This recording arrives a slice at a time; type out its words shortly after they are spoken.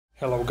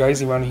Hello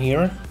guys, Ivan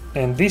here,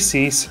 and this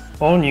is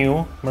all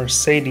new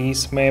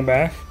Mercedes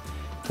Maybach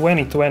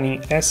 2020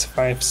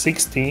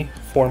 S560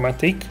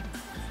 4MATIC,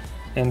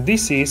 and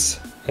this is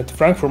at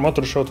Frankfurt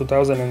Motor Show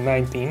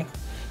 2019.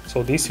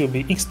 So this will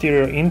be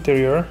exterior,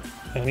 interior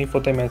and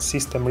infotainment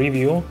system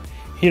review.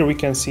 Here we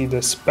can see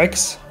the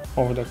specs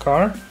of the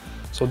car.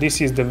 So this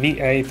is the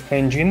V8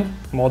 engine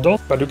model,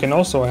 but you can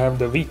also have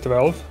the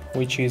V12,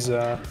 which is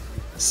a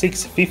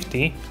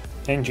 650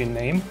 engine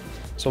name.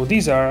 So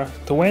these are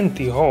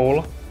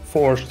 20-hole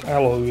forged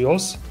alloy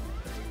wheels,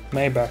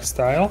 Maybach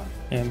style,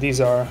 and these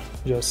are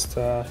just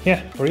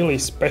really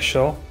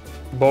special,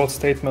 bold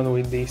statement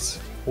with these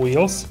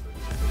wheels.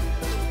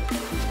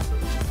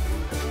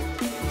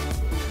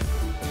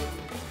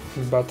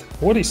 But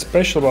what is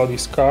special about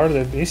this car,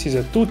 that this is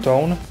a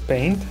two-tone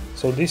paint,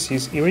 so this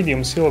is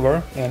iridium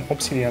silver and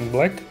obsidian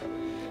black,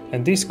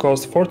 and this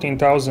costs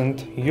 14,000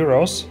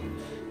 euros.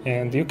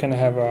 And you can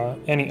have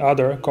any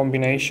other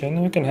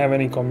combination. You can have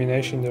any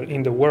combination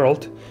in the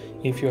world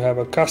if you have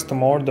a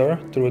custom order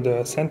through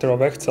the Center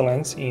of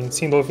Excellence in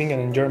Sindelfingen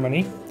in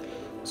Germany.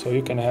 So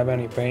you can have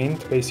any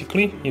paint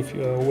basically, if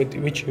with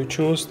which you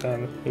choose,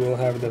 then you will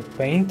have the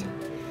paint.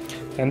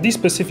 And this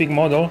specific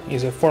model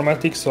is a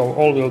 4MATIC, so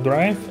all-wheel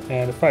drive,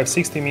 and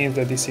 560 means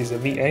that this is a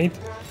V8.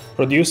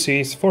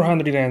 Produces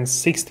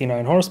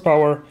 469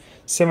 horsepower,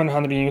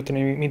 700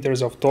 Newton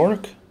meters of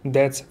torque.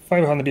 That's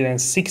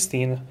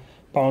 516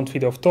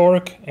 pound-feet of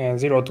torque, and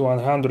 0 to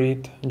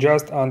 100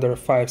 just under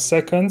 5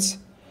 seconds,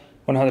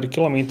 100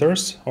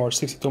 kilometers or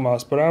 62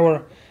 miles per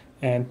hour,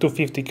 and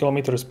 250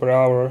 kilometers per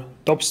hour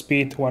top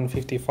speed,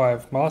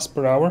 155 miles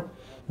per hour.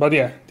 But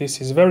yeah,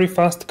 this is very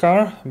fast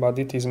car, but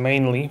it is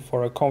mainly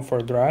for a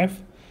comfort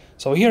drive.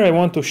 So here I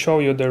want to show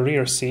you the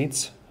rear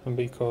seats,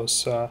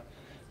 because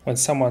when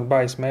someone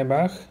buys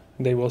Maybach,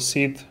 they will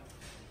sit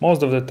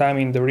most of the time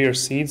in the rear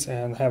seats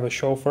and have a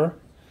chauffeur.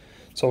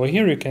 So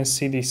here you can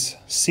see these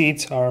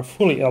seats are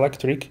fully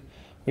electric.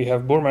 We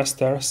have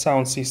Burmester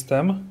sound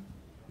system,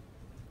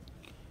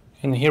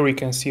 and here we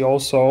can see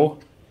also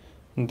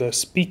the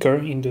speaker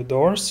in the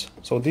doors.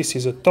 So this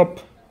is a top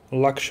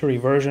luxury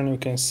version. You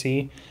can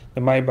see the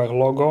Maybach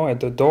logo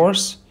at the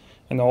doors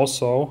and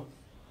also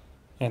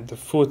at the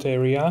foot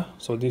area.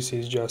 So this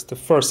is just the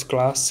first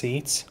class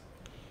seats.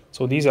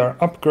 So these are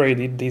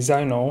upgraded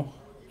Designo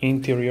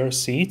interior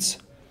seats,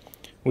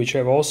 which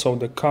have also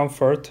the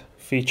comfort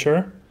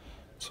feature.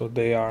 So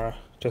they are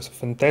just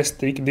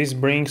fantastic. This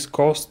brings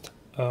cost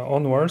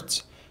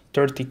onwards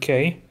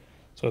 30k.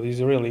 So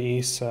this really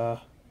is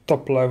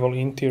top level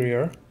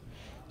interior.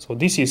 So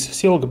this is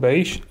silk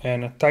beige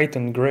and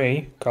Titan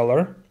gray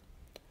color,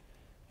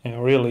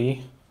 and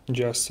really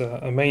just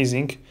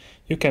amazing.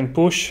 You can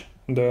push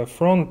the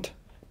front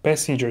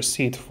passenger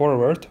seat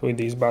forward with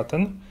this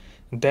button.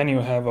 Then you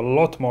have a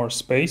lot more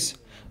space.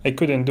 I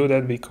couldn't do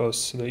that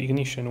because the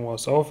ignition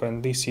was off,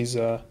 and this is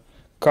a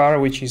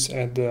car which is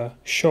at the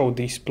show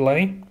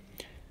display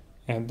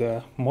at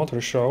the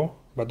motor show,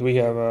 but we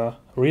have a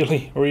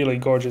really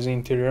gorgeous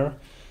interior.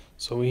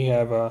 So we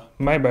have a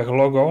Maybach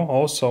logo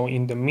also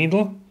in the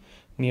middle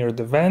near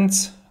the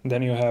vents.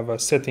 Then you have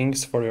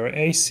settings for your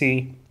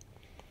AC,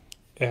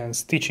 and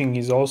stitching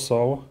is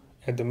also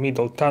at the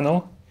middle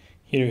tunnel.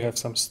 Here you have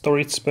some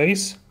storage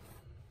space,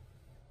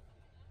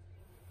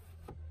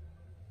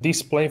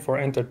 display for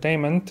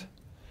entertainment,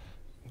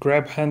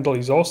 grab handle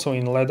is also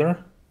in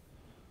leather.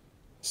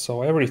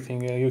 So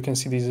everything, you can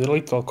see this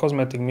little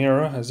cosmetic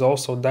mirror has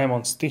also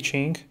diamond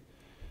stitching.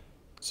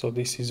 So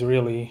this is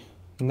really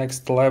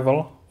next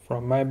level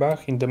from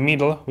Maybach. In the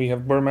middle we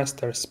have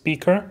Burmester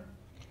speaker.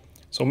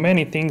 So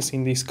many things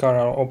in this car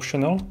are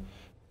optional.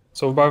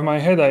 So above my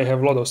head I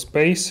have a lot of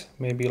space,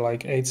 maybe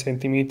like 8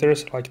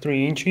 centimeters, like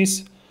 3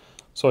 inches.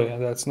 So yeah,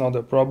 that's not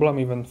a problem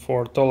even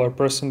for a taller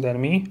person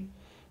than me.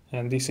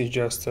 And this is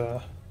just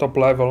a top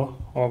level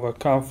of a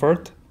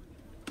comfort.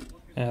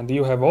 And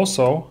you have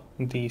also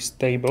these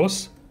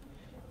tables,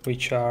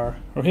 which are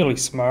really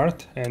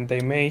smart, and they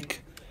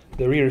make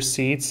the rear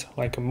seats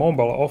like a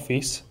mobile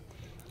office,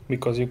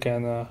 because you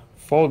can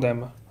fold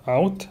them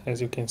out,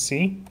 as you can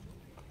see.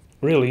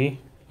 Really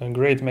a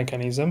great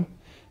mechanism,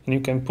 and you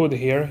can put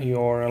here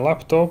your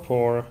laptop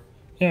or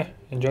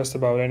and just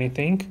about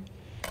anything,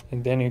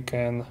 and then you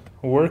can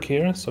work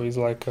here. So it's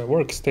like a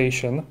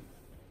workstation.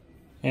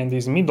 And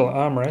this middle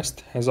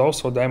armrest has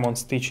also diamond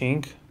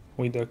stitching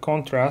with a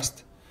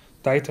contrast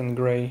Titan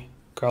gray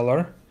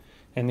color.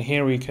 And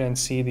here we can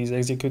see these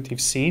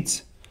executive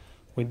seats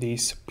with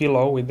this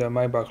pillow with the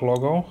Maybach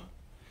logo,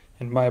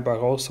 and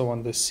Maybach also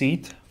on the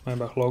seat,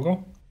 Maybach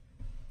logo.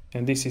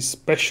 And this is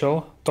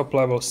special top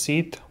level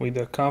seat with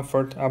a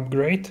comfort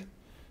upgrade.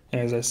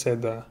 And as I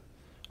said, the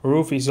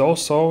roof is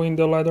also in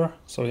the leather,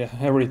 so yeah,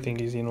 everything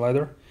is in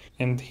leather.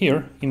 And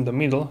here in the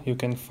middle you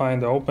can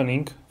find the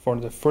opening for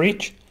the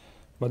fridge,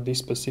 but this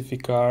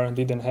specific car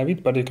didn't have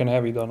it, but you can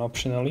have it on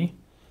optionally.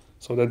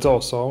 So that's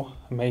also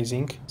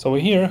amazing. So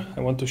here I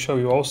want to show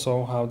you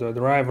also how the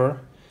driver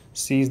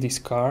sees this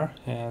car,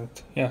 and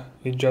yeah,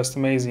 it's just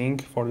amazing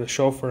for the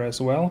chauffeur as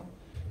well.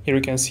 Here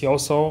you can see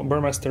also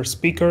Burmester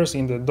speakers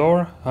in the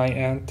door,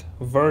 high-end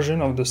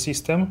version of the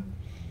system.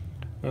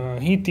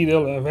 Heated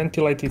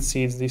ventilated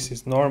seats, this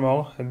is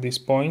normal at this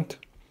point.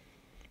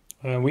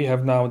 We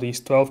have now these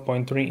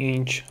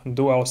 12.3-inch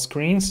dual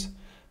screens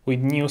with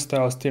new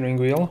style steering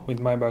wheel with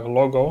Maybach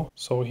logo.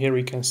 So here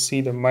we can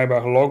see the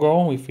Maybach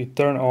logo if we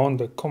turn on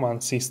the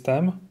command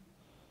system.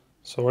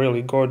 So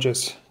really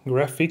gorgeous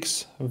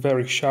graphics,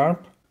 very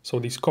sharp. So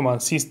this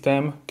command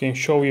system can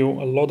show you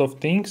a lot of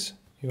things.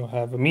 You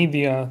have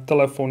media,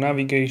 telephone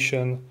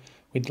navigation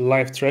with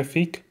live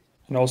traffic,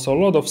 and also a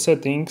lot of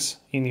settings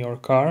in your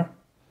car.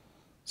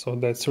 So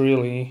that's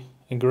really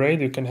great.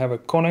 You can have a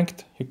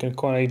connect, you can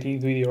connect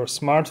it with your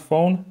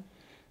smartphone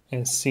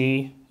and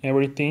see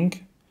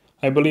everything.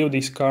 I believe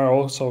this car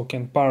also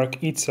can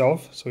park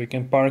itself, so you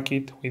can park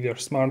it with your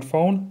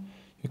smartphone.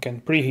 You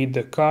can preheat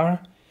the car.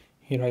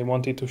 Here I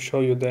wanted to show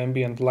you the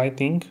ambient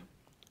lighting.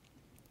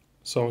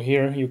 So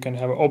here you can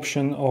have an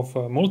option of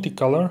a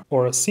multicolor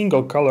or a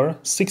single color,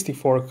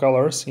 64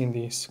 colors in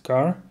this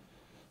car.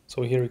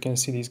 So here you can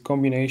see this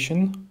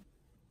combination.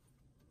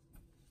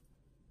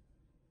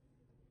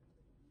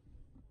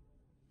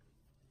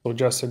 So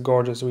just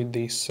gorgeous with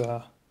this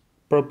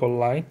purple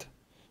light.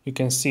 You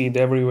can see it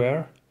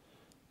everywhere.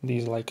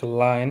 This is like a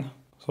line.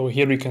 So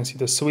here you can see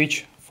the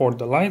switch for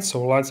the lights.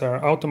 So lights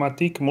are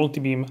automatic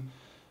multi-beam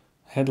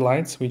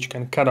headlights which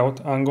can cut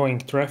out ongoing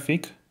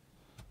traffic.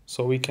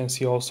 So we can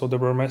see also the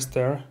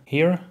Burmester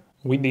here.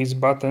 With these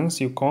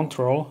buttons you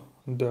control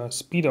the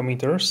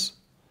speedometers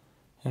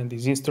and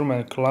this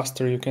instrument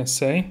cluster, you can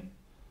say.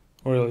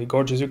 Really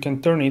gorgeous. You can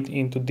turn it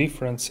into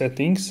different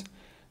settings,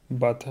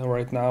 but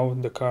right now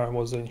the car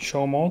was in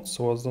show mode,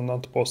 so it was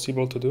not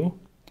possible to do.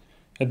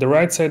 At the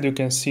right side you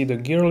can see the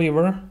gear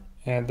lever,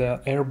 and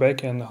the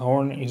airbag and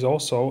horn is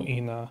also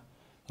in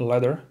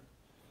leather.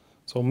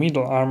 So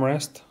middle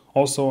armrest,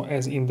 also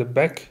as in the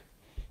back,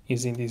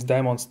 is in this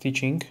diamond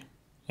stitching.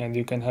 And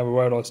you can have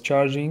wireless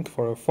charging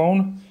for a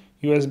phone,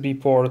 USB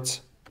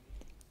ports,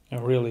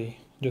 and really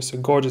just a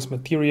gorgeous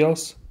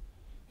materials.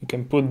 You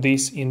can put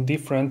this in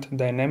different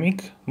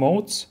dynamic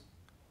modes,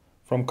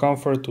 from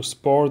comfort to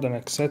sport and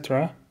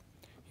etc.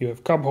 You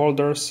have cup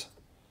holders,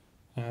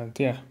 and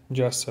yeah,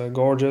 just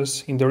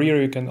gorgeous. In the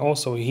rear you can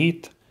also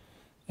heat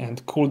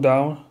and cool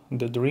down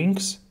the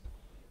drinks.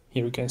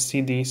 Here you can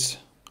see these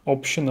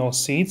optional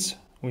seats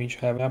which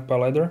have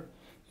ample leather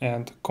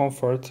and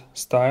comfort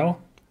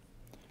style.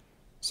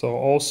 So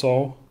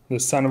also the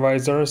sun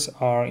visors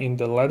are in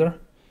the leather.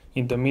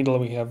 In the middle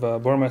we have a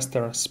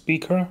Burmester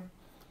speaker.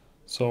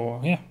 So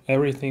yeah,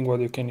 everything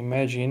what you can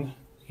imagine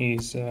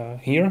is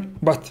here,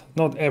 but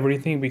not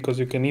everything, because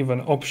you can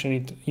even option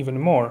it even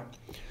more.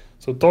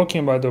 So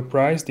talking about the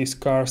price, this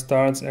car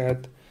starts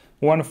at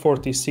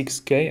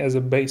 146k as a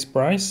base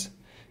price,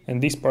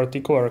 and this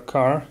particular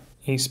car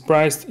is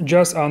priced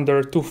just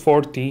under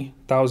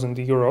 240,000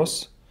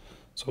 euros.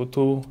 So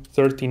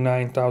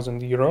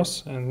 239,000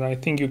 euros, and I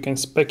think you can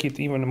spec it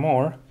even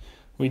more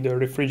with the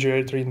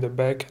refrigerator in the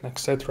back,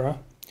 etc.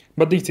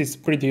 But this is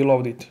pretty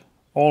loaded,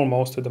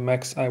 almost to the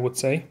max, I would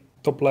say.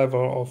 Top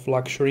level of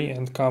luxury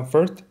and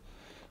comfort.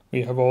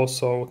 We have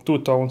also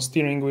two-tone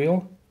steering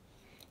wheel.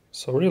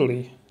 So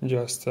really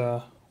just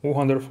a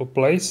wonderful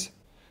place.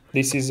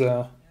 This is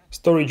a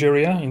storage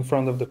area in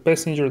front of the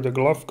passenger, the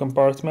glove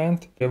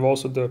compartment. We have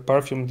also the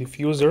perfume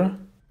diffuser.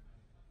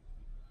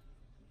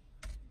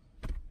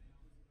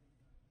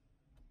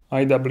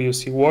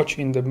 IWC watch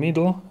in the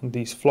middle,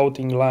 this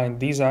floating line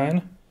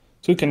design.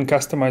 So you can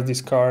customize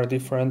this car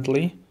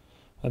differently.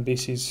 And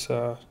this is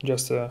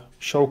just a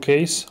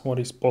showcase what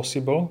is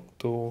possible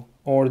to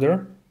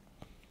order.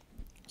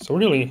 So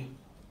really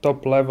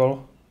top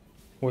level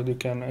what you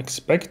can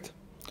expect.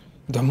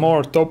 The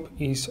more top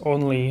is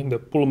only the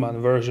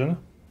Pullman version.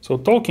 So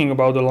talking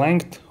about the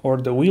length or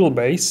the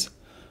wheelbase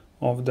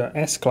of the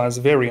S-Class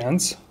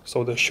variants.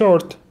 So the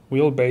short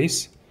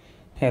wheelbase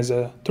has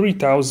a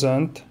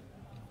 3000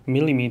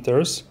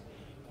 millimeters,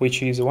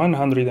 which is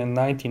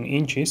 119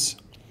 inches.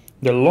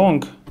 The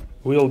long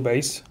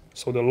wheelbase,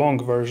 so the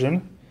long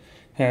version,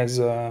 has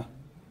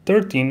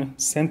 13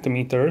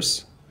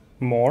 centimeters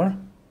more,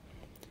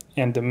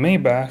 and the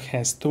Maybach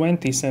has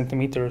 20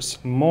 centimeters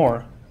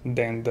more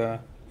than the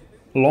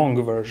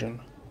long version.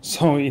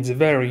 So it's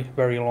very,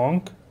 very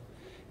long.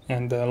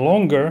 And the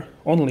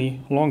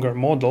only longer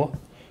model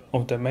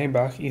of the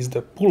Maybach is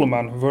the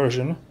Pullman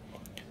version,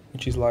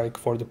 which is like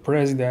for the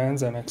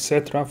presidents and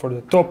etc. For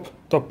the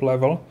top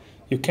level.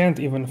 You can't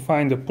even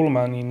find the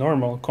Pullman in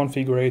normal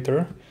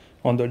configurator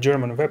on the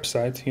German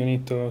website. You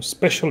need to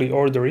specially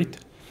order it.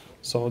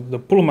 So the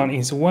Pullman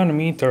is 1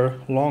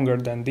 meter longer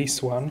than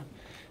this one.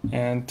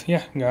 And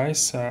yeah,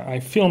 guys, I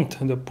filmed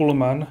the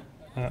Pullman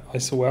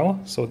as well,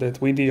 so that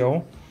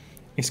video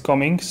is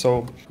coming.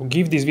 So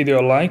give this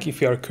video a like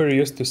if you are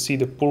curious to see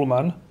the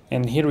Pullman.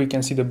 And here we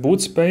can see the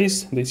boot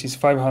space. This is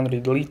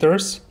 500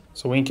 liters.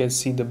 So we can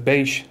see the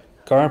beige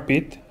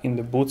carpet in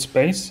the boot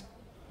space.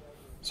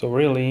 So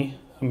really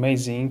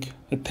amazing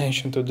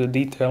attention to the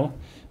detail,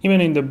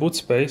 even in the boot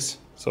space.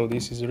 So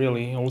this is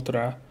really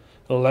ultra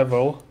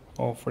level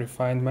of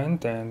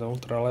refinement and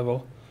ultra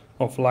level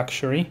of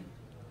luxury.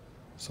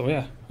 So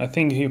yeah, I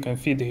think you can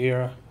fit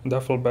here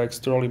duffel bags,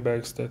 trolley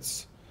bags,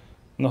 that's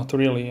not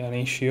really an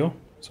issue.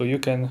 So you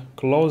can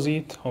close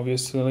it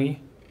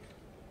obviously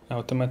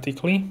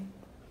automatically.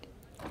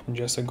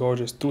 Just a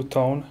gorgeous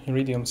two-tone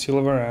iridium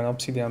silver and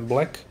obsidian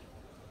black.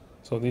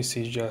 So this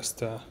is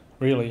just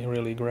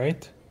really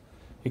great.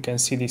 You can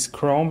see these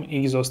chrome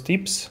exhaust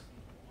tips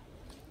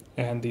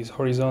and these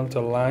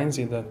horizontal lines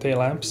in the tail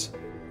lamps.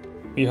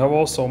 We have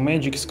also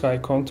magic sky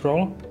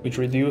control, which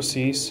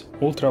reduces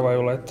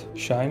ultraviolet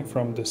shine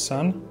from the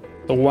sun.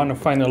 So one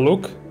final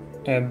look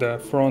at the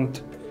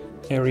front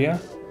area,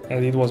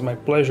 and it was my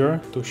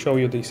pleasure to show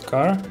you this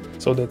car.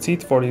 So that's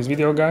it for this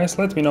video, guys.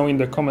 Let me know in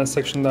the comment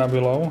section down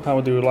below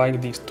how do you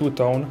like this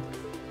two-tone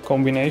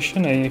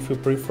combination, and if you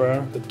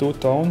prefer the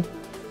two-tone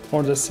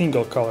or the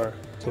single color.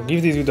 So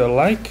give this video a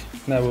like,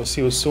 and I will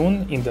see you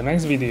soon in the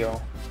next video.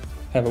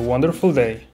 Have a wonderful day!